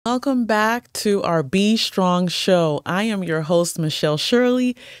Welcome back to our Be Strong show. I am your host, Michelle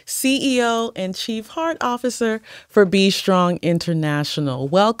Shirley, CEO and Chief Heart Officer for Be Strong International.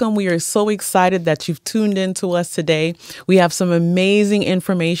 Welcome. We are so excited that you've tuned in to us today. We have some amazing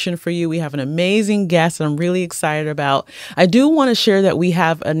information for you. We have an amazing guest that I'm really excited about. I do want to share that we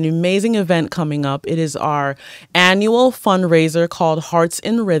have an amazing event coming up. It is our annual fundraiser called Hearts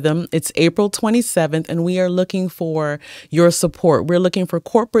in Rhythm. It's April 27th, and we are looking for your support. We're looking for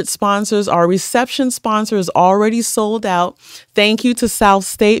corporate sponsors. Our reception sponsor is already sold out. Thank you to South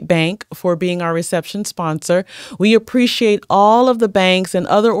State Bank for being our reception sponsor. We appreciate all of the banks and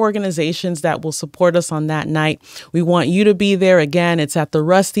other organizations that will support us on that night. We want you to be there. Again, it's at the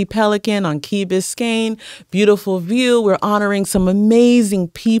Rusty Pelican on Key Biscayne. Beautiful view. We're honoring some amazing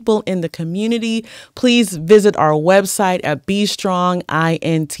people in the community. Please visit our website at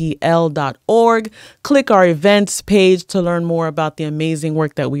bestrongintl.org. Click our events page to learn more about the amazing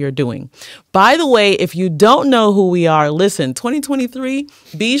work that we are doing. By the way, if you don't know who we are, listen, 2023,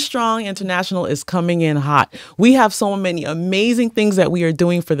 Be Strong International is coming in hot. We have so many amazing things that we are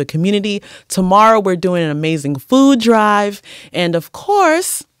doing for the community. Tomorrow, we're doing an amazing food drive. And of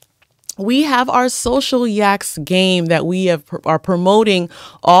course, we have our social Yaks game that we are promoting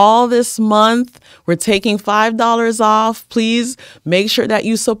all this month. We're taking $5 off. Please make sure that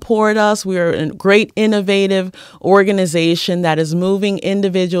you support us. We are a great, innovative organization that is moving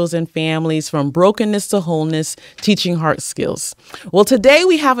individuals and families from brokenness to wholeness, teaching heart skills. Well, today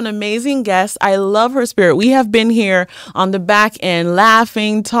we have an amazing guest. I love her spirit. We have been here on the back end,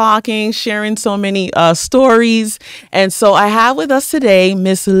 laughing, talking, sharing so many stories. And so I have with us today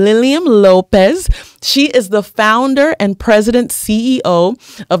Miss Lilliam Lopez. She is the founder and president CEO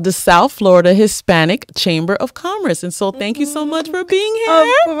of the South Florida Hispanic Chamber of Commerce. And so thank you so much for being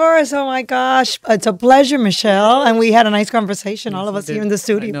here. Of course. Oh my gosh. It's a pleasure, Michelle. And we had a nice conversation, all of us here in the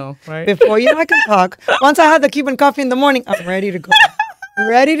studio. I know, right? Before I can talk. Once I had the Cuban coffee in the morning, I'm ready to go.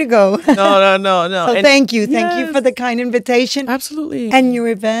 Ready to go. No. So thank you. Thank you for the kind invitation. Absolutely. And your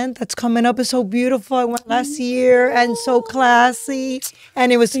event that's coming up is so beautiful. I went last year and so classy.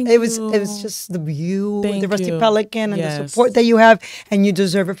 And it was just the view, the Rusty Pelican and the support that you have. And you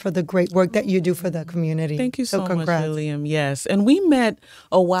deserve it for the great work that you do for the community. Thank you so much, Lilliam. Yes. And we met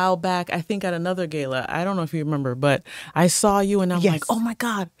a while back, I think at another gala. I don't know if you remember, but I saw you and I'm like, oh my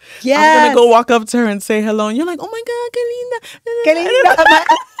God. Yes. I'm going to go walk up to her and say hello. And you're like, oh my God, que linda. Que linda.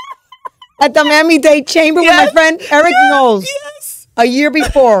 At the Miami-Dade Chamber with my friend Eric Knowles. Yes. A year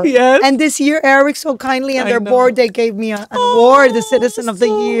before. Yes. And this year, Eric so kindly on their board, they gave me an award, the Citizen of the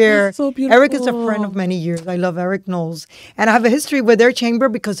Year. So beautiful. Eric is a friend of many years. I love Eric Knowles. And I have a history with their chamber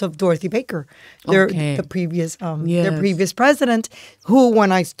because of Dorothy Baker, the previous their previous president, who,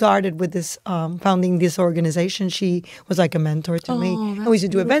 when I started with this, founding this organization, she was like a mentor to me. And we used to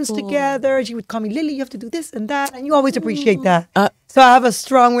do events together. She would call me, Lily, you have to do this and that. And you always appreciate that. So I have a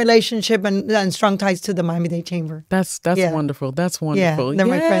strong relationship and strong ties to the Miami-Dade Chamber. That's wonderful. That's wonderful. Yeah, they're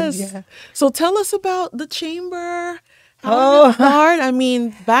my friends. Yeah. So tell us about the chamber. How did it start? I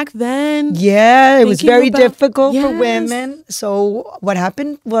mean, back then. Yeah, it was very difficult for women. So what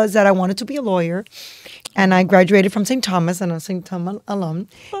happened was that I wanted to be a lawyer. And I graduated from St. Thomas, and I'm a St. Thomas alum,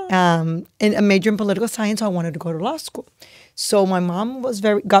 in a major in political science. So I wanted to go to law school. So my mom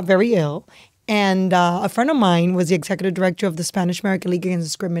got very ill. And a friend of mine was the executive director of the Spanish-American League Against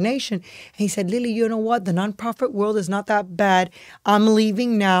Discrimination. And he said, Lily, you know what? The nonprofit world is not that bad. I'm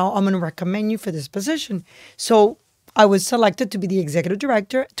leaving now. I'm going to recommend you for this position. So I was selected to be the executive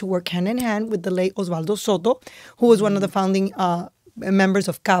director to work hand in hand with the late Osvaldo Soto, who was one of the founding members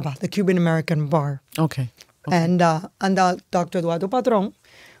of CABA, the Cuban American Bar. Okay. And Dr. Eduardo Patron,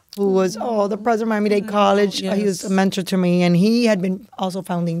 who was the president of Miami-Dade College. He was a mentor to me, and he had been also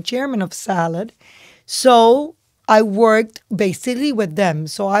founding chairman of SALAD. So I worked basically with them.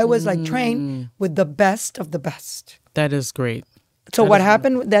 So I was like trained with the best of the best. That is great. So what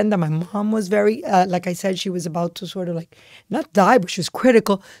happened then that my mom was very, like I said, she was about to sort of like, not die, but she was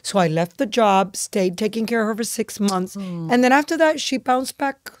critical. So I left the job, stayed taking care of her for 6 months. And then after that, she bounced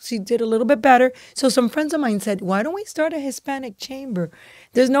back. She did a little bit better. So some friends of mine said, why don't we start a Hispanic chamber?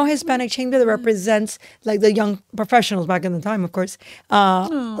 There's no Hispanic chamber that represents like the young professionals back in the time, of course,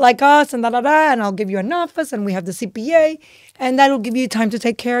 like us and and I'll give you an office and we have the CPA and that'll give you time to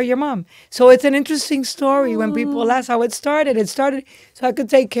take care of your mom. So it's an interesting story when people ask how it started. It started so I could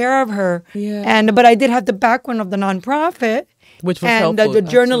take care of her. But I did have the background of the nonprofit. Which was helpful. The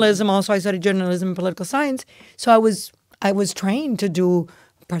journalism also. I studied journalism and political science. So I was trained to do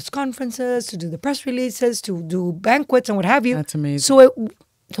press conferences, to do the press releases, to do banquets and what have you. That's amazing.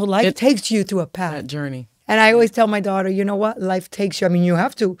 So life takes you through a path. That journey. And I always tell my daughter, you know what? Life takes you. I mean, you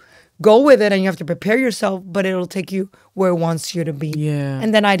have to go with it and you have to prepare yourself, but it'll take you where it wants you to be. Yeah.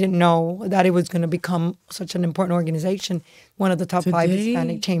 And then I didn't know that it was going to become such an important organization, one of the top 5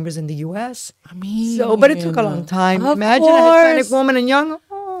 Hispanic chambers in the U.S. I mean, but it took a long time. Of Imagine course. a Hispanic woman and young.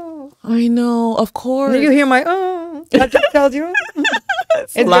 Oh. I know, of course. You hear my that just tells you.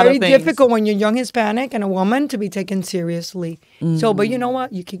 It's very difficult when you're young Hispanic and a woman to be taken seriously. So, but you know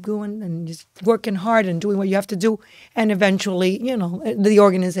what? You keep going and just working hard and doing what you have to do. And eventually, the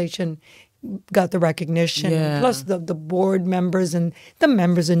organization got the recognition. Yeah. Plus the board members and the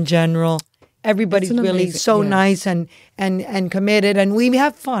members in general. Everybody's really nice and committed. And we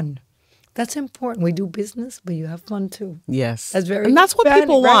have fun. That's important. We do business, but you have fun too. Yes. That's very And that's what Hispanic,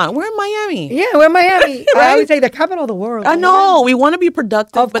 people right? want. We're in Miami. Yeah, we're in Miami. I always say the capital of the world. I know. We want to be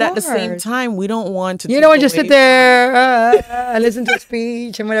productive, Of but at the same course. time, we don't want to. You don't want to just sit there and listen to a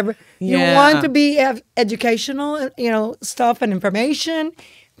speech and whatever. You want to be educational, stuff and information,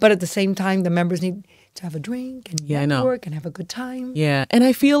 but at the same time, the members need to have a drink and network and have a good time. Yeah, and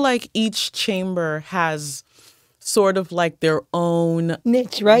I feel like each chamber has sort of like their own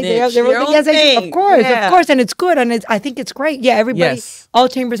niche, right? Niche. They have their own thing. Of course, and it's good, and I think it's great. Yeah, everybody, all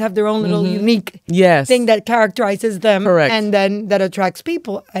chambers have their own little unique thing that characterizes them, and then that attracts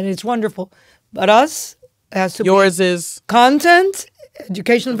people, and it's wonderful. But us, it has to yours be is content,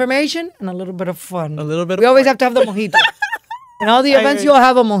 educational information, and a little bit of fun. A little bit. We always have to have the mojito. In all the events, you'll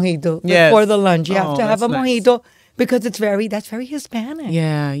have a mojito before the lunch. You have to have a mojito. Because that's very Hispanic.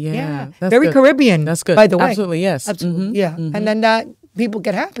 Yeah. That's very good. Caribbean. That's good. By the way, absolutely, yes, absolutely, yeah. And then that people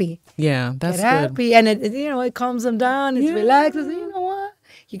get happy. Yeah, that's get happy, good. and it calms them down. It's relaxes. You know what?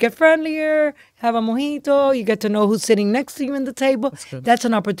 You get friendlier. Have a mojito. You get to know who's sitting next to you in the table. That's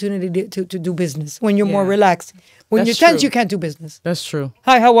an opportunity to do business when you're more relaxed. When you're tense, you can't do business. That's true.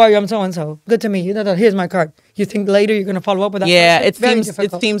 Hi, how are you? I'm so and so. Good to meet you. Here's my card. You think later you're going to follow up with that? Yeah, person?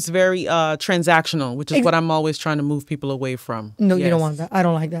 it seems very transactional, which is what I'm always trying to move people away from. No, you don't want that. I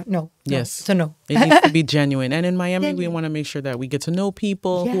don't like that. No. Yes. It's a no. It needs to be genuine. And in Miami, we want to make sure that we get to know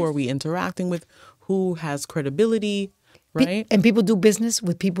people. Who are we interacting with? Who has credibility, right? And people do business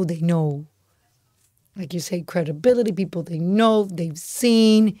with people they know. Like you say, credibility, people they know, they've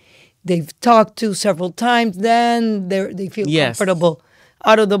seen, they've talked to several times, then they feel comfortable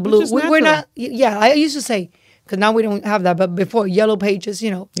out of the blue. We're not, I used to say, because now we don't have that, but before, Yellow Pages,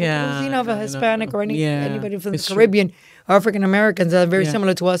 who's of a Hispanic or anybody from the Caribbean, African Americans are very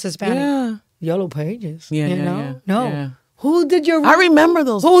similar to us Hispanic. Yeah. Yellow Pages, No. Yeah. Who did your... I remember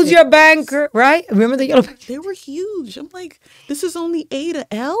those. Who's your banker, right? Remember the Yellow Pages? They were huge. I'm like, this is only A to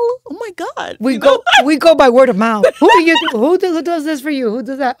L? Oh, my God. We go by word of mouth. Who does this for you? Who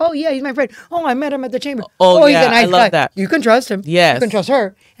does that? Oh, yeah, he's my friend. Oh, I met him at the chamber. Oh, he's a nice I love guy. that. You can trust him. Yes. You can trust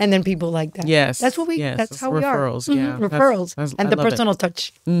her. And then people like that. Yes. That's what that's how we are. Referrals, yeah. Referrals. I and the love personal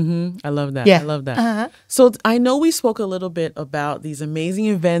touch. I love that. Yeah. I love that. So I know we spoke a little bit about these amazing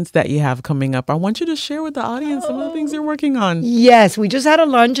events that you have coming up. I want you to share with the audience some of the things you're working on. Yes. We just had a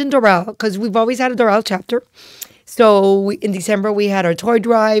lunch in Doral because we've always had a Doral chapter. So in December, we had our toy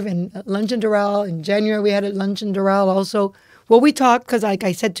drive and lunch in Doral. In January, we had a lunch in Doral also. Well, we talked because, like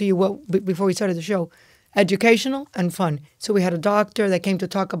I said to you before we started the show, educational and fun. So we had a doctor that came to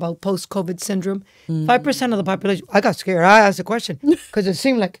talk about post-COVID syndrome. 5% of the population. I got scared. I asked a question because it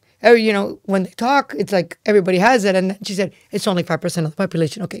seemed like, when they talk, it's like everybody has it. And she said, it's only 5% of the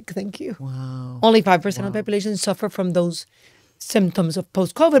population. Okay, thank you. Wow. Only 5% of the population suffer from those symptoms of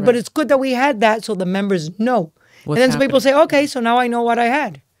post-COVID. But it's good that we had that so the members know. And then some people say, okay, so now I know what I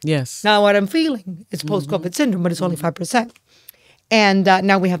had. Yes. Now what I'm feeling is post-COVID syndrome, but it's only 5%. And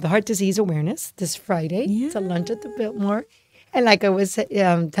now we have the heart disease awareness this Friday. Yeah. It's a lunch at the Biltmore. And like I was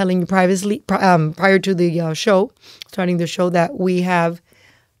telling you previously, prior to the show, starting the show, that we have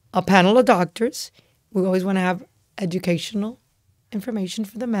a panel of doctors. We always want to have educational information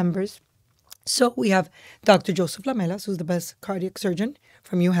for the members. So we have Dr. Joseph Lamelas, who's the best cardiac surgeon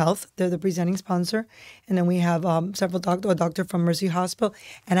from UHealth. They're the presenting sponsor. And then we have a doctor from Mercy Hospital.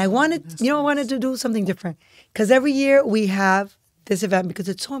 And I wanted to do something different. Because every year we have this event because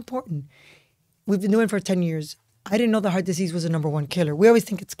it's so important. We've been doing it for 10 years. I didn't know that heart disease was the #1 killer. We always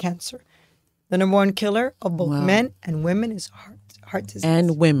think it's cancer. The #1 killer of both men and women is heart disease.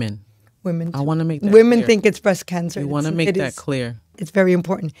 And women. Women. I want to make that Women clear. think it's breast cancer. We want to make that clear. It's very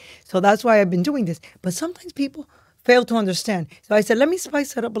important. So that's why I've been doing this. But sometimes people fail to understand. So I said, let me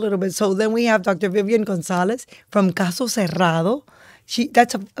spice it up a little bit. So then we have Dr. Vivian Gonzalez from Caso Cerrado.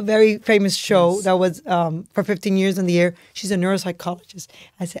 That's a very famous show that was for 15 years in the air. She's a neuropsychologist.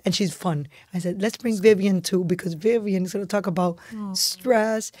 I said, and she's fun. I said, let's bring Vivian too, because Vivian is going to talk about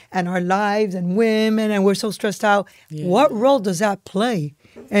stress and our lives and women, and we're so stressed out. Yeah. What role does that play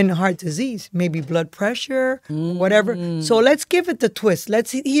in heart disease? Maybe blood pressure, whatever. So let's give it the twist.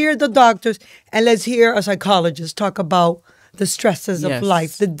 Let's hear the doctors and let's hear a psychologist talk about the stresses of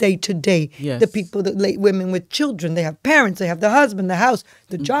life, the day-to-day, the people, the women with children, they have parents, they have the husband, the house,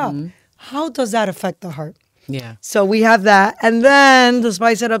 the job. How does that affect the heart? Yeah. So we have that. And then to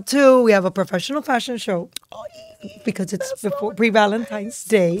spice it up too, we have a professional fashion show because it's before pre-Valentine's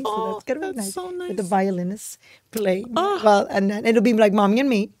Day. So that's going to be nice. So nice. With the violinists play. Well, and then it'll be like Mommy and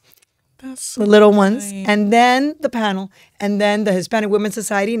Me. That's so the little ones. And then the panel. And then the Hispanic Women's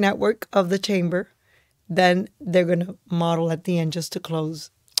Society Network of the Chamber. Then they're going to model at the end just to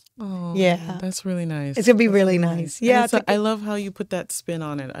close. Oh, yeah. That's really nice. It's going to be really nice. Yeah. I love how you put that spin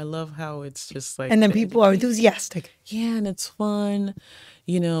on it. I love how it's just like. And then people are enthusiastic. Yeah, and it's fun.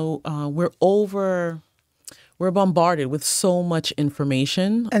 You know, we're bombarded with so much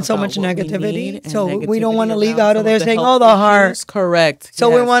information. And so much negativity. So we don't want to leave out of there saying, oh, the heart. Correct.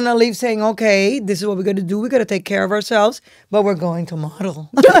 So we want to leave saying, okay, this is what we're going to do. We're going to take care of ourselves, but we're going to model.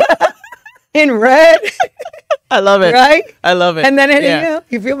 In red. I love it. Right? I love it. And then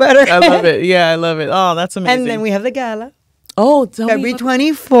you feel better. I love it. Yeah, I love it. Oh, that's amazing. And then we have the gala. Oh, February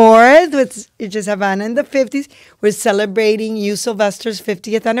 24th, which is Havana in the 50s. We're celebrating U. Sylvester's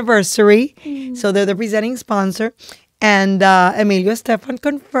 50th anniversary. So they're the presenting sponsor. And Emilio Estefan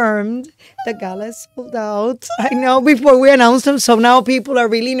confirmed the gala is sold out. I know, before we announced them. So now people are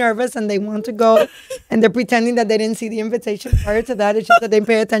really nervous and they want to go. And they're pretending that they didn't see the invitation prior to that. It's just that they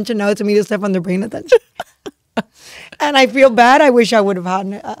pay attention. Now it's Emilio Estefan, they're paying attention. And I feel bad. I wish I would have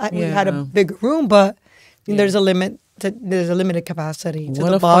had a bigger room, but there's a limit. There's a limited capacity to what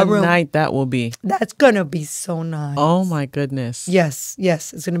the a ballroom. Fun night that will be. That's gonna be so nice. Oh my goodness. Yes,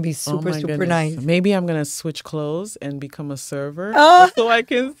 it's gonna be super nice. Maybe I'm gonna switch clothes and become a server so I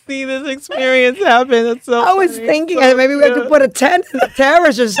can see this experience happen. It's so I was thinking maybe we could put a tent in the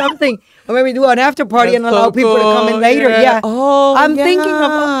terrace or something, or maybe do an after party and allow people to come in later. Yeah. Oh, I'm thinking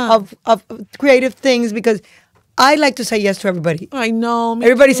of creative things because I like to say yes to everybody. I know.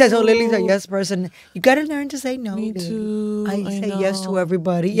 Everybody says, oh, Lily's a yes person. You got to learn to say no. Me too. I say yes to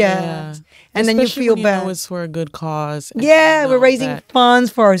everybody. Yeah. And then you feel when bad. You know it's for a good cause. Yeah, we're raising funds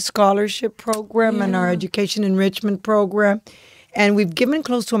for our scholarship program and our education enrichment program. And we've given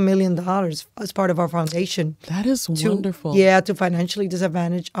close to $1 million as part of our foundation. That is wonderful. To financially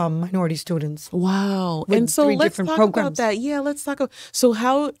disadvantaged minority students. Wow. And so let's talk about that. Yeah, let's talk about. So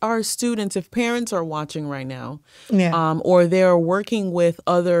how are students, if parents are watching right now, or they're working with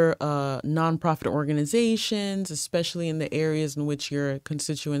other nonprofit organizations, especially in the areas in which your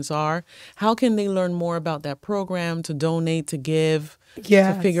constituents are, how can they learn more about that program, to donate, to give?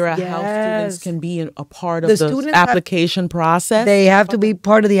 To figure out how students can be a part of the application process? They have to be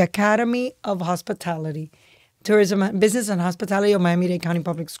part of the Academy of Hospitality, Tourism, Business and Hospitality of Miami-Dade County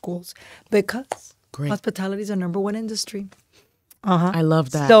Public Schools, because hospitality is our #1 industry. I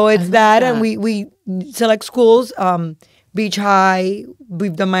love that. So it's that, and we select schools. Beach High,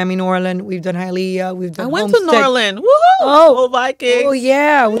 we've done Miami Norland, we've done Hialeah, we've done Homestead. To Norland. Woo! Oh, Vikings. Oh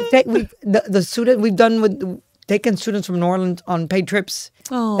yeah, the student we've done with. Taken students from New Orleans on paid trips.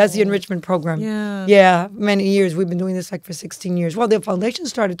 Oh, that's the enrichment program. Yeah, many years. We've been doing this for 16 years. Well, the foundation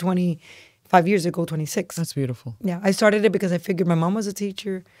started 25 years ago, 26. That's beautiful. Yeah, I started it because I figured my mom was a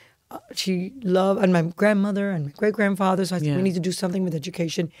teacher. She loved, and my grandmother and my great-grandfather. So I said, we need to do something with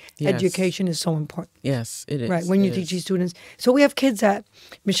education. Yes. Education is so important. Yes, it is. Right, when you teach these students. So we have kids that,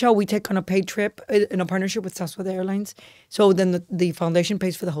 Michelle, we take on a paid trip in a partnership with Southwest Airlines. So then the foundation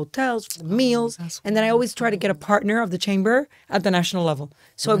pays for the hotels, for the meals. And then I always try to get a partner of the chamber at the national level.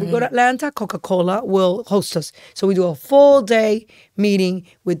 So if we go to Atlanta, Coca-Cola will host us. So we do a full day meeting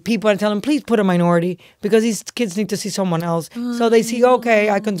with people and tell them, please put a minority, because these kids need to see someone else. So they see, okay,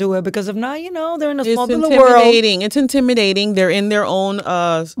 I can do it. Because if not, they're in a small little world. It's intimidating. They're in their own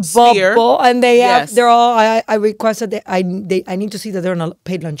sphere. And they have, they're all, I requested that I need to see that they're in a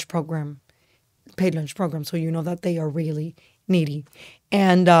paid lunch program. So you know that they are really needy.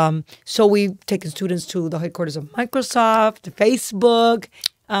 And so we've taken students to the headquarters of Microsoft, Facebook,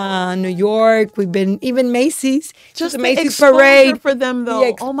 New York. We've been even Macy's. Just the Macy's parade for them, though. The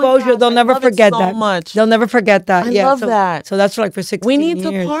exposure, oh my gosh, they'll never forget that. Much. They'll never forget that. I love that. So that's for 16 years. We need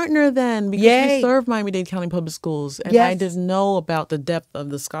to partner then, because we serve Miami-Dade County Public Schools, and I didn't know about the depth of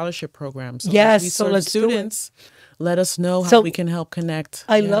the scholarship program. So yes, we so serve let's students. let us know how we can help connect.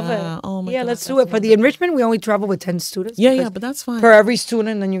 I love it. Oh my yeah, God, let's do it. For the enrichment, we only travel with 10 students. Yeah, but that's fine. For every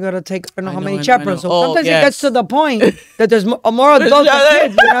student, then you got to take, I don't know how many chaperones. So Oh, sometimes yes. it gets to the point that there's more adults than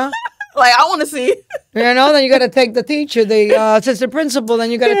kids, you know? Like, I want to see. You know, then you got to take the teacher, the assistant principal, then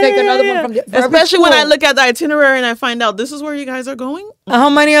you got to take another one from the... Especially when I look at the itinerary and I find out this is where you guys are going. How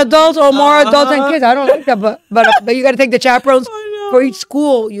many adults or more adults than kids? I don't like that, but you got to take the chaperones. For each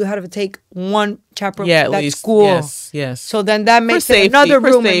school, you have to take one chaperone Yeah, for that at least. school. Yes. So then that makes safety, it another for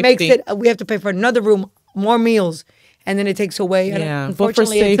room. It makes safety. it, we have to pay for another room, more meals. And then it takes away. And Yeah, but for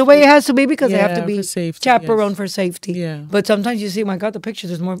unfortunately, it's the safety. way it has to be because they have to Yeah, be for safety, chaperone yes. for safety. Yeah. But sometimes you see, my God, the pictures,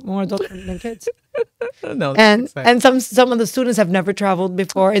 there's more adults than kids. No, And exactly. some of the students have never traveled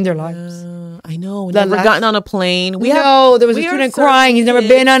before in their lives. I know. The Never last- gotten on a plane. There was a we are student crying. He's never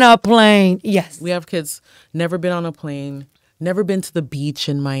certain been on a plane. Yes. We have kids never been on a plane, never been to the beach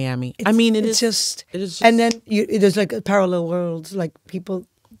in Miami. I mean, it is just, just, and then there's like a parallel worlds, like people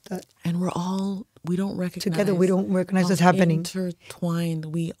that and we don't recognize together we don't recognize how what's happening. intertwined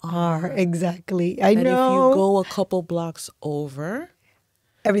we are. Exactly. I That know. if you go a couple blocks over,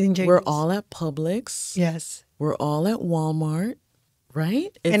 Everything changes. we're all at Publix. Yes. We're all at Walmart,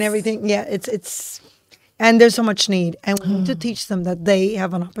 right? And everything. Yeah. It's and there's so much need, and we need to teach them that they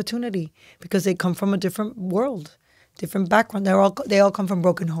have an opportunity because they come from a different world, different background. They all come from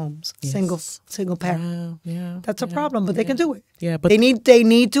broken homes, Yes. single parent. Yeah. That's a problem, but they can do it. Yeah, but they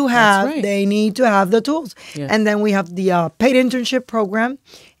need to have right. they need to have the tools. Yes. And then we have the paid internship program,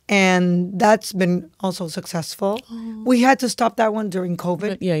 and that's been also successful. We had to stop that one during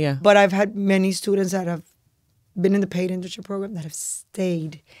COVID. Yeah. But I've had many students that have been in the paid internship program that have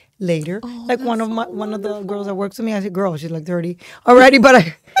stayed later. Like one of the girls that works with me, I said, "Girl, she's like 30 already," but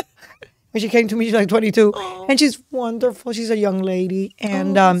when she came to me, she's like 22, and she's wonderful. She's a young lady,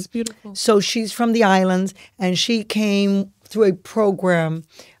 and that's beautiful. so she's from the islands, and she came through a program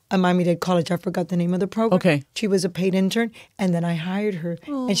at Miami-Dade College. I forgot the name of the program. Okay. She was a paid intern, and then I hired her,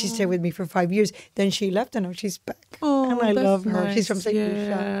 and she stayed with me for 5 years. Then she left, and now she's back. Oh, and I that's love her. She's nice. from St. Lucia.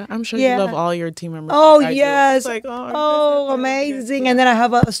 Yeah, I'm sure Yeah. you love all your team members. Oh, like I do. yes. It's like, oh, amazing. And then I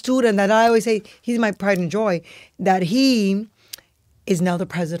have a student that I always say, he's my pride and joy, that he is now the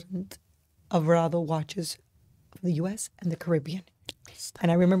president of Rado Watches of the U.S. and the Caribbean. And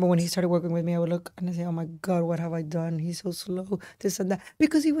I remember when he started working with me, I would look and I say, "Oh my God, what have I done? He's so slow, this and that."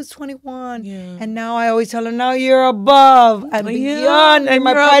 Because he was 21. Yeah. And now I always tell him, "Now you're above and beyond." And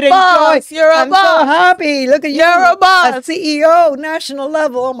my you're pride a boss. and joy. You're a I'm boss. so happy. Look at you. You're a boss. A CEO, national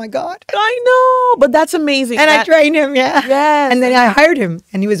level. Oh my God. I know, but that's amazing. And I trained him, yeah. Yes. And then I hired him,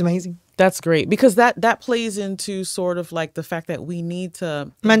 and he was amazing. That's great because that plays into sort of like the fact that we need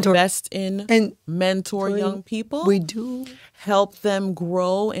to Mentor. invest in And mentor young people. We do. Help them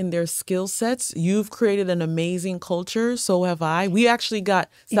grow in their skill sets. You've created an amazing culture. So have I. We actually got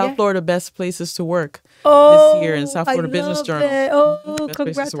South Yeah. Florida Best Places to Work Oh, this year in South Florida Business love Journal. it. Oh, Best Places to Work, sorry.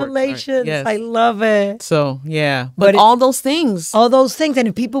 congratulations. Yes. I love it. So yeah, But but all those things. All those things. And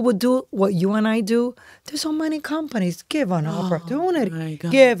if people would do what you and I do, there's so many companies. Give an opportunity. my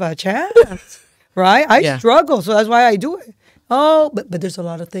God. Give a chance. Right? I Yeah. struggle, so that's why I do it. Oh, but there's a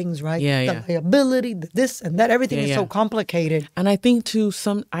lot of things, right? Yeah, the yeah. liability, the this and that. Everything Yeah, is yeah. so complicated. And I think too,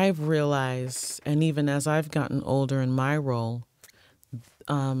 I've realized, and even as I've gotten older in my role,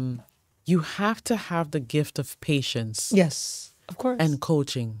 you have to have the gift of patience Yes, of course. and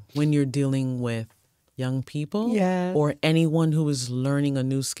coaching when you're dealing with young people Yeah. or anyone who is learning a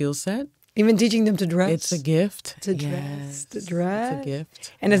new skill set. Even teaching them to dress. It's a gift. To dress, Yes, to dress. It's a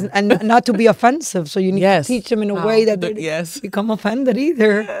gift. And, and not to be offensive. So you need Yes. to teach them in a How way that to- they yes. become offended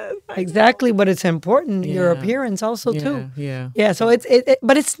either. Exactly, but it's important. Your Yeah. appearance also too. Yeah. Yeah, so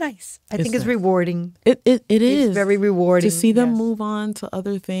but it's nice. I think it's nice. rewarding. It is It's very rewarding. to see them yes. move on to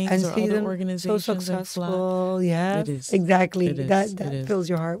other things and or see other them organizations so and fly. successful. Yeah, It is. exactly. It is. That It is. fills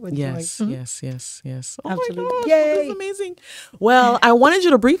your heart with Yes, joy. Mhm. yes. Oh Absolutely. my gosh, Yay. that's amazing. Well, I wanted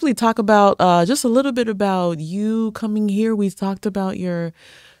you to briefly talk about just a little bit about you coming here. We talked about your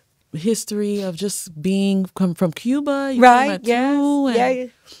history of just being from Cuba. You Right, came at yes, 2, and yeah.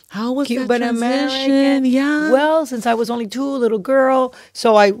 How was Cuban that transition? American. Yeah. Well, since I was only 2, little girl,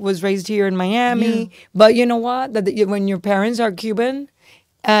 so I was raised here in Miami. But you know what? When your parents are Cuban,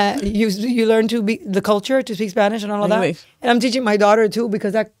 you learn to be the culture, to speak Spanish and all of that. Wait. And I'm teaching my daughter too,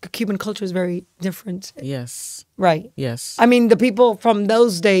 because that Cuban culture is very different. Yes. Right. Yes. I mean, the people from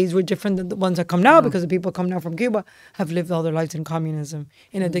those days were different than the ones that come now, because the people come now from Cuba have lived all their lives in communism,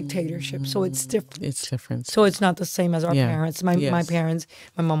 in a dictatorship. So it's different. It's different. So it's not the same as our Yeah. parents. My parents,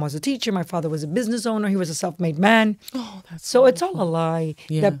 my mom was a teacher, my father was a business owner, he was a self-made man. Oh, that's so it's all a lie.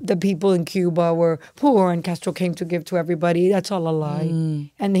 Yeah. That the people in Cuba were poor and Castro came to give to everybody. That's all a lie.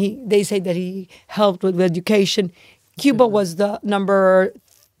 And they say that he helped with education. Cuba was the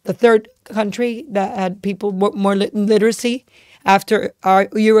third country that had people more literacy. After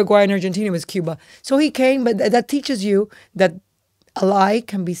Uruguay and Argentina was Cuba. So he came, but that teaches you that a lie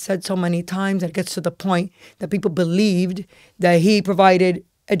can be said so many times that it gets to the point that people believed that he provided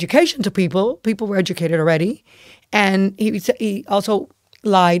education to people. People were educated already. And he also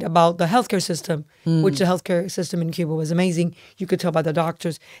lied about the healthcare system, which the healthcare system in Cuba was amazing. You could tell by the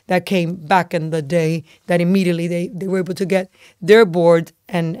doctors that came back in the day that immediately they were able to get their board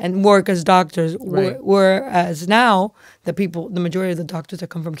and work as doctors, whereas now the majority of the doctors that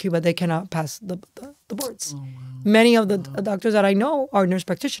come from Cuba, they cannot pass the boards. Oh, wow. Many of the doctors that I know are nurse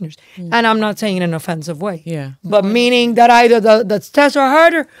practitioners. And I'm not saying in an offensive way. Yeah. But meaning that either the tests are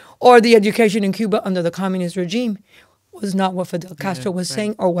harder or the education in Cuba under the communist regime was not what Fidel Castro was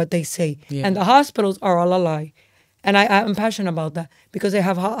saying or what they say. Yeah. And the hospitals are all a lie. And I'm passionate about that, because they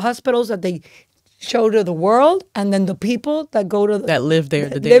have hospitals that they show to the world, and then the people that go to that live there,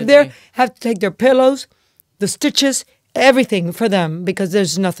 have to take their pillows, the stitches, everything for them, because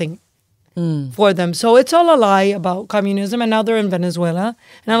there's nothing for them. So it's all a lie about communism, and now they're in Venezuela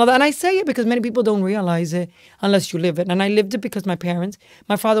and all that. And I say it because many people don't realize it unless you live it. And I lived it because my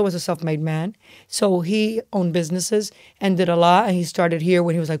father was a self-made man. So he owned businesses and did a lot. And he started here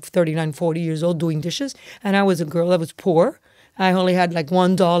when he was like 39, 40 years old doing dishes. And I was a girl that was poor. I only had like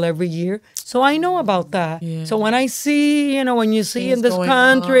one doll every year. So I know about that. Yeah. So when I see, when you see in this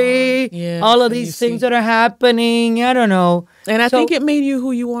country, all of these things that are happening, I don't know. And I think it made you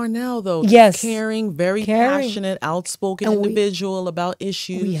who you are now, though. Yes. Caring, very passionate, outspoken individual about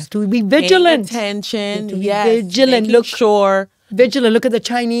issues. We have to be vigilant. Attention. Vigilant. Vigilant. Look at the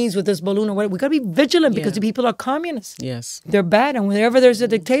Chinese with this balloon or whatever. We got to be vigilant because the people are communists. Yes. They're bad. And whenever there's a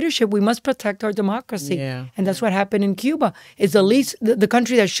dictatorship, we must protect our democracy. Yeah. And that's what happened in Cuba. It's the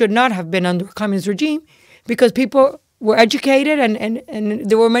country that should not have been under a communist regime, because people were educated and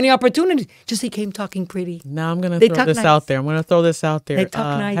there were many opportunities. Just he came talking pretty. Now I'm going to throw this out there. They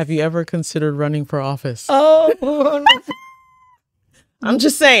talk nice. Have you ever considered running for office? Oh, no. I'm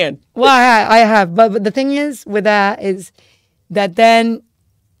just saying. Well, I have. But the thing is with that is that then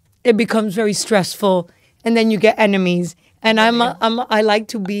it becomes very stressful, and then you get enemies. And I like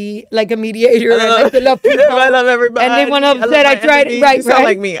to be like a mediator. I like to love people. I love everybody. And then when I'm upset, I try to right.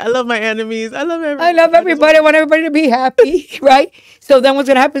 Like me. I love my enemies. I love everybody. I love everybody. I want everybody to be happy, right? So then what's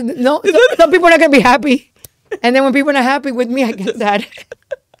gonna happen? No, some people are not gonna be happy, and then when people are not happy with me, I get sad.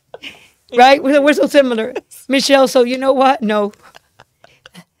 Right? We're so similar, Michelle. So you know what? No.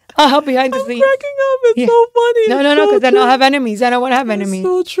 I'll help behind the scenes. I'm cracking up. It's so funny. No, because then I'll have enemies. I don't want to have enemies.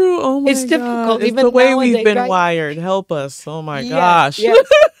 So true. Oh my God. It's difficult. It's even the way nowadays, we've been right? wired. Help us. Oh my gosh. Yes.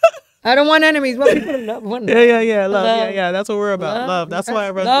 I don't want enemies. What people love. Yeah. Love. Yeah. That's what we're about. Love. That's why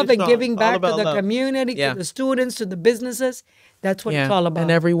I run love and strong. giving back to the love. community, to the students, to the businesses. That's what it's all about.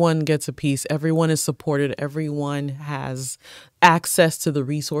 And everyone gets a piece. Everyone is supported. Everyone has access to the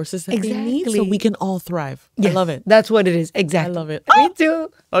resources that they need, so we can all thrive. Yes, I love it. That's what it is. Exactly. I love it. Me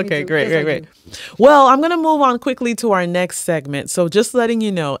too. Okay, great. Well, I'm going to move on quickly to our next segment. So just letting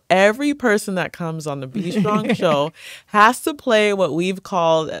you know, every person that comes on the Be Strong show has to play what we've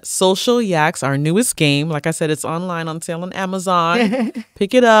called Social Yaks, our newest game. Like I said, it's online on sale on Amazon.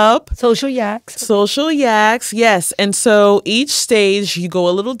 Pick it up. Social Yaks, yes. And so each stage, you go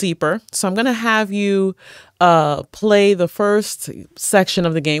a little deeper. So I'm going to have you play the first section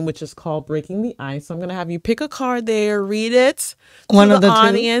of the game, which is called Breaking the Ice. So I'm going to have you pick a card there, read it one of the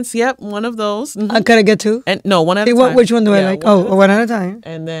audience. Two? Yep, one of those. Mm-hmm. Could I get two? And no, one at a time. Which one do I like? One at a time.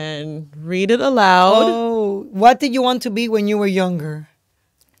 And then read it aloud. Oh, what did you want to be when you were younger?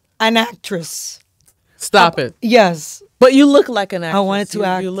 An actress. Stop it. Yes. But you look like an actress. I wanted to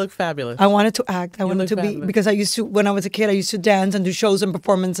act. You look fabulous. I wanted to act. I wanted to be, because I used to, when I was a kid, I used to dance and do shows and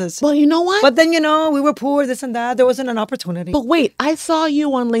performances. Well, you know what? But then, we were poor, this and that. There wasn't an opportunity. But wait, I saw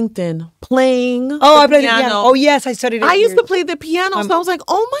you on LinkedIn playing I played the piano. Oh, yes, I studied it. I used to play the piano, so I was like,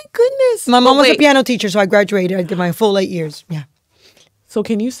 oh my goodness. My mom was a piano teacher, so I graduated. I did my full 8 years. Yeah. So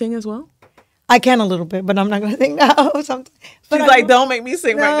can you sing as well? I can a little bit, but I'm not going to sing now. Sometimes. She's like, don't make me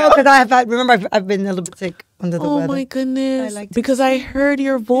sing right now. Because remember, I've been a little bit sick under the weather. Oh my goodness. Because I heard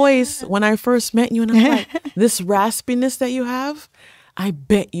your voice when I first met you, and I'm like, this raspiness that you have, I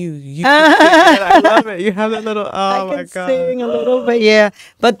bet you can sing it. I love it. You have that little, oh my God. I can sing a little bit, yeah.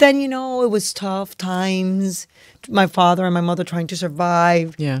 But then, it was tough times. My father and my mother trying to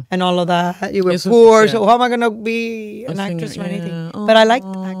survive, and all of that. You were poor, so how am I going to be an actress or anything? But I liked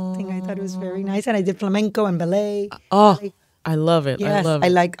acting. I thought it was very nice, and I did flamenco and ballet. I love it. Yes, I love it. I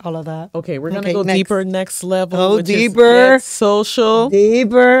like all of that. Okay, we're going to go deeper, next level. Go deeper. Social.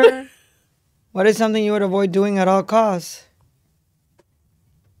 Deeper. What is something you would avoid doing at all costs?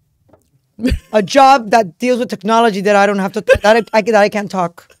 A job that deals with technology that I don't have to, that I can't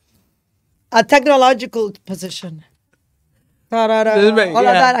talk. A technological position. All of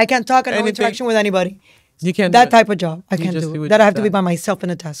that. I can't talk and no interaction with anybody. You can't that type of job. I can't do it. That I have to be by myself myself in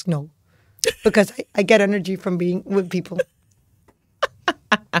a desk. No. Because I get energy from being with people.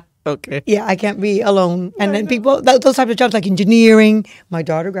 Okay. Yeah, I can't be alone. And then people, those types of jobs like engineering. My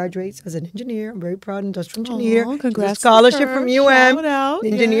daughter graduates as an engineer. I'm very proud, industrial engineer. Oh, congrats. Scholarship from UM.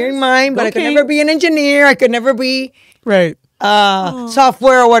 Engineering mind, but I could never be an engineer. I could never be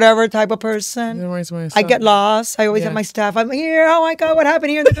software or whatever type of person. I get lost. I always have my staff. I'm here. Oh my God, what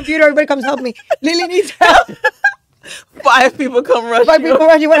happened here in the computer? Everybody comes help me. Lily needs help. 5 people come rush What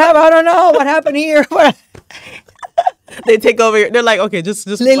happened? I don't know. What happened here? They take over here. They're like, okay, just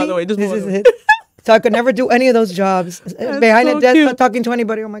move out of the way. Just move out of the way. So I could never do any of those jobs. Behind a desk, not talking to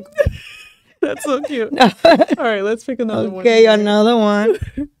anybody. Oh my God. That's so cute. All right, let's pick another one. Okay, another one.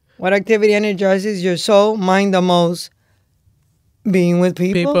 What activity energizes your soul, mind the most? Being with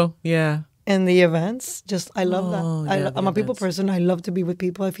people. Yeah. And the events. I love that. I'm a people person. I love to be with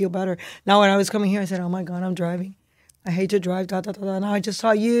people. I feel better. Now, when I was coming here, I said, oh my God, I'm driving. I hate to drive. Now I just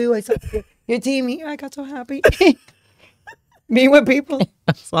saw you. I saw your team here. I got so happy. Being with people.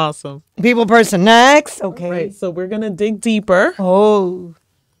 That's awesome. People person. Next. Okay. All right, so we're going to dig deeper. Oh.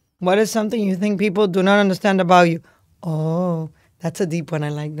 What is something you think people do not understand about you? Oh, that's a deep one. I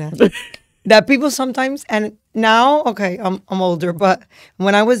like that. That people sometimes, and now, okay, I'm older, but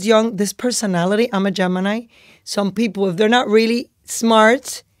when I was young, this personality, I'm a Gemini. Some people, if they're not really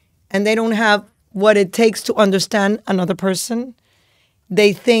smart and they don't have what it takes to understand another person,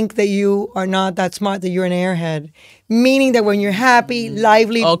 they think that you are not that smart, that you're an airhead. Meaning that when you're happy,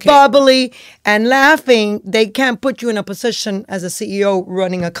 lively, bubbly, and laughing, they can't put you in a position as a CEO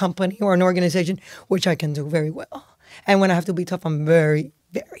running a company or an organization, which I can do very well. And when I have to be tough, I'm very,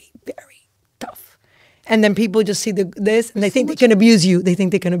 very, very tough. And then people just see this and they think they can abuse you. They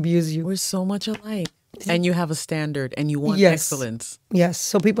think they can abuse you. We're so much alike. And you have a standard and you want excellence. Yes.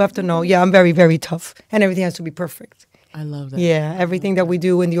 So people have to know, I'm very, very tough. And everything has to be perfect. I love that. Yeah. Everything that we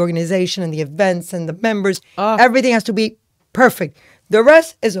do in the organization and the events and the members, everything has to be perfect. The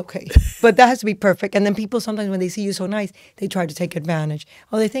rest is okay. But that has to be perfect. And then people sometimes when they see you so nice, they try to take advantage.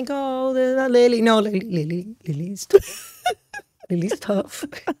 Oh, they think, oh, they're not Lily. No, Lily's tough. Lily's tough.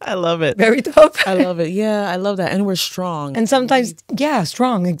 I love it. Very tough. I love it. Yeah, I love that. And we're strong. And sometimes,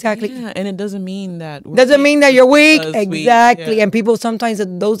 strong, exactly. Yeah, and it doesn't mean that you're weak. Exactly. Yeah. And people sometimes,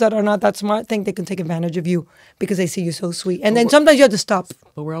 those that are not that smart, think they can take advantage of you because they see you so sweet. And then sometimes you have to stop.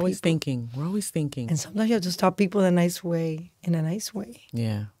 But we're always thinking. We're always thinking. And sometimes you have to stop people in a nice way.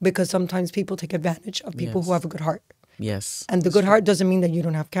 Yeah. Because sometimes people take advantage of people who have a good heart. Yes. And the good heart doesn't mean that you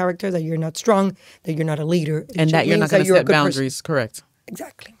don't have character, that you're not strong, that you're not a leader. And that you're not going to set boundaries. Correct.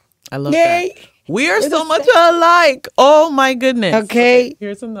 Exactly. I love that. We are so much alike. Oh, my goodness. Okay.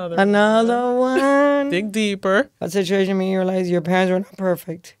 Here's another one. Dig deeper. What situation made you realize your parents were not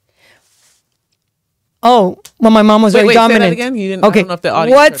perfect? Oh, well, my mom was very dominant. Say that again? Okay. I don't know if the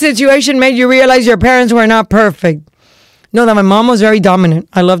audience what situation made you realize your parents were not perfect? No, that my mom was very dominant.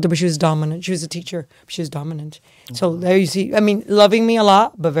 I loved her, but she was dominant. She was a teacher. She was dominant. So there you see, loving me a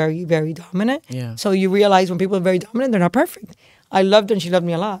lot, but very, very dominant. Yeah. So you realize when people are very dominant, they're not perfect. I loved her and she loved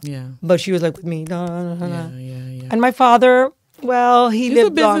me a lot. Yeah. But she was like with me. No. Yeah. And my father, well, he's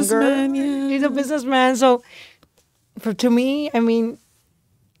lived a longer. Yeah. He's a businessman. So to me,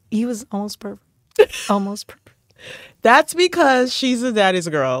 he was almost perfect. Almost perfect. That's because she's a daddy's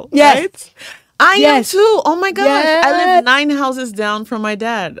girl, yes. Right? I am too. Oh my gosh. Yes. I live 9 houses down from my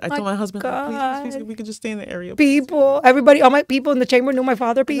dad. I told my husband, please, we could just stay in the area. People, everybody, all my people in the chamber knew my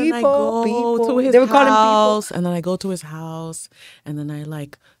father. People. And then I go to his house. And then I go to his house. And then I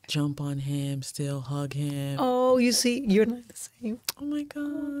jump on him, still hug him. Oh, you see, you're not the same. Oh my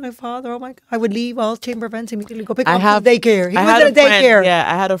God. My father, oh my God. I would leave all chamber events immediately, go pick him up to daycare. He was at a daycare. Yeah,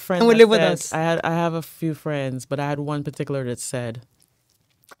 I had a friend. And would live with us. I have a few friends, but I had one particular that said,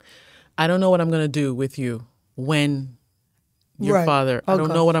 I don't know what I'm going to do with you when your father, I don't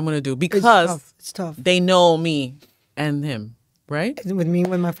know what I'm going to do because it's tough. They know me and him, right? And with me,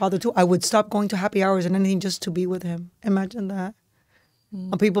 with my father too, I would stop going to happy hours and anything just to be with him. Imagine that.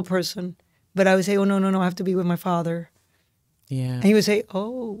 A people person. But I would say, oh, no, I have to be with my father. Yeah. And he would say,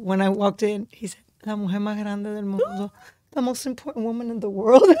 oh, when I walked in, he said, la mujer más grande del mundo, the most important woman in the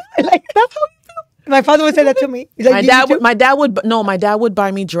world. Like, that's how he felt. My father would say that to me. Like, my dad would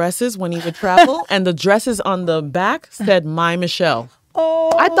buy me dresses when he would travel, and the dresses on the back said "My Michelle."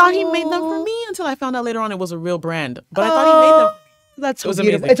 Oh, I thought he made them for me until I found out later on it was a real brand. But I thought he made them. That's so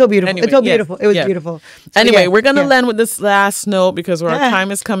beautiful. It's so beautiful. Anyway, it's so beautiful. It was beautiful. So, anyway, we're going to end with this last note because our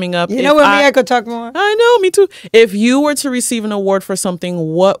time is coming up. You know what, I could talk more. I know, me too. If you were to receive an award for something,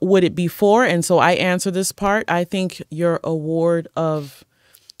 what would it be for? And so I answer this part. I think the award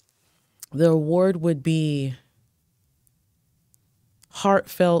would be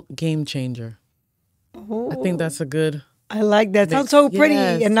Heartfelt Game Changer. Oh. I think that's a good... I like that. Sounds so pretty.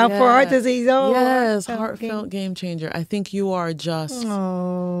 And not for heart disease. Oh, yes, Heartfelt Game Changer. I think you are just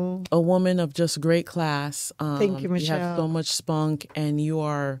a woman of just great class. Thank you, Michelle. You have so much spunk and you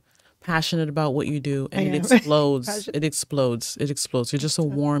are passionate about what you do and it explodes. It explodes. You're just a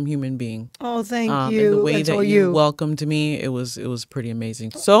warm human being. Oh, thank you. And the way that you welcomed me, it was pretty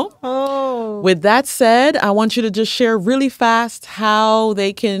amazing. So with that said, I want you to just share really fast how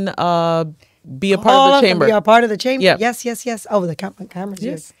they can be a part of the chamber. Be a part of the chamber. Yeah. Yes. Oh, the cameras.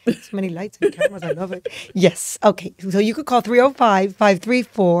 Yes. So many lights and cameras. I love it. Yes. Okay. So you could call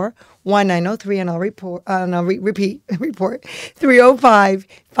 305-534-1903 and I'll repeat.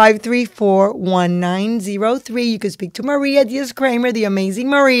 305-534-1903. You could speak to Maria Diaz-Kramer, the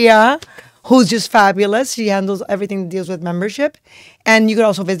amazing Maria, who's just fabulous. She handles everything that deals with membership. And you could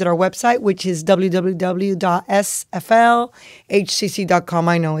also visit our website, which is www.sflhcc.com.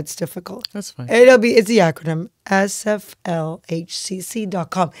 I know it's difficult. That's fine. It's the acronym,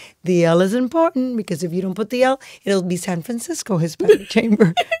 sflhcc.com. The L is important because if you don't put the L, it'll be San Francisco Hispanic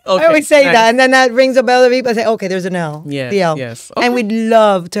Chamber. I always say that. And then that rings a bell to people. I say, okay, there's an L. Yes, the L. yes. Okay. And we'd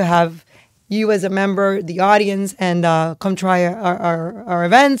love to have you as a member, the audience, and come try our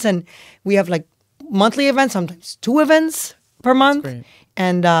events. And we have like monthly events, sometimes 2 events per month. Great.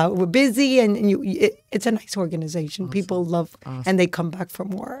 And we're busy, and it's a nice organization. Awesome. People love, and they come back for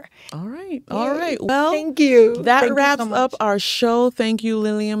more. All right. Well, thank you. That wraps up our show. Thank you,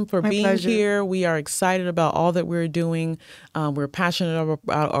 Lilliam, for being pleasure. here. We are excited about all that we're doing. We're passionate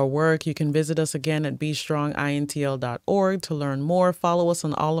about our work. You can visit us again at bestrongintl.org to learn more. Follow us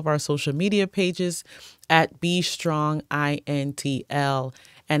on all of our social media pages at bestrongintl.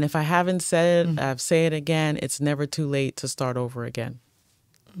 And if I haven't said it, I've said it again. It's never too late to start over again.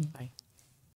 Bye.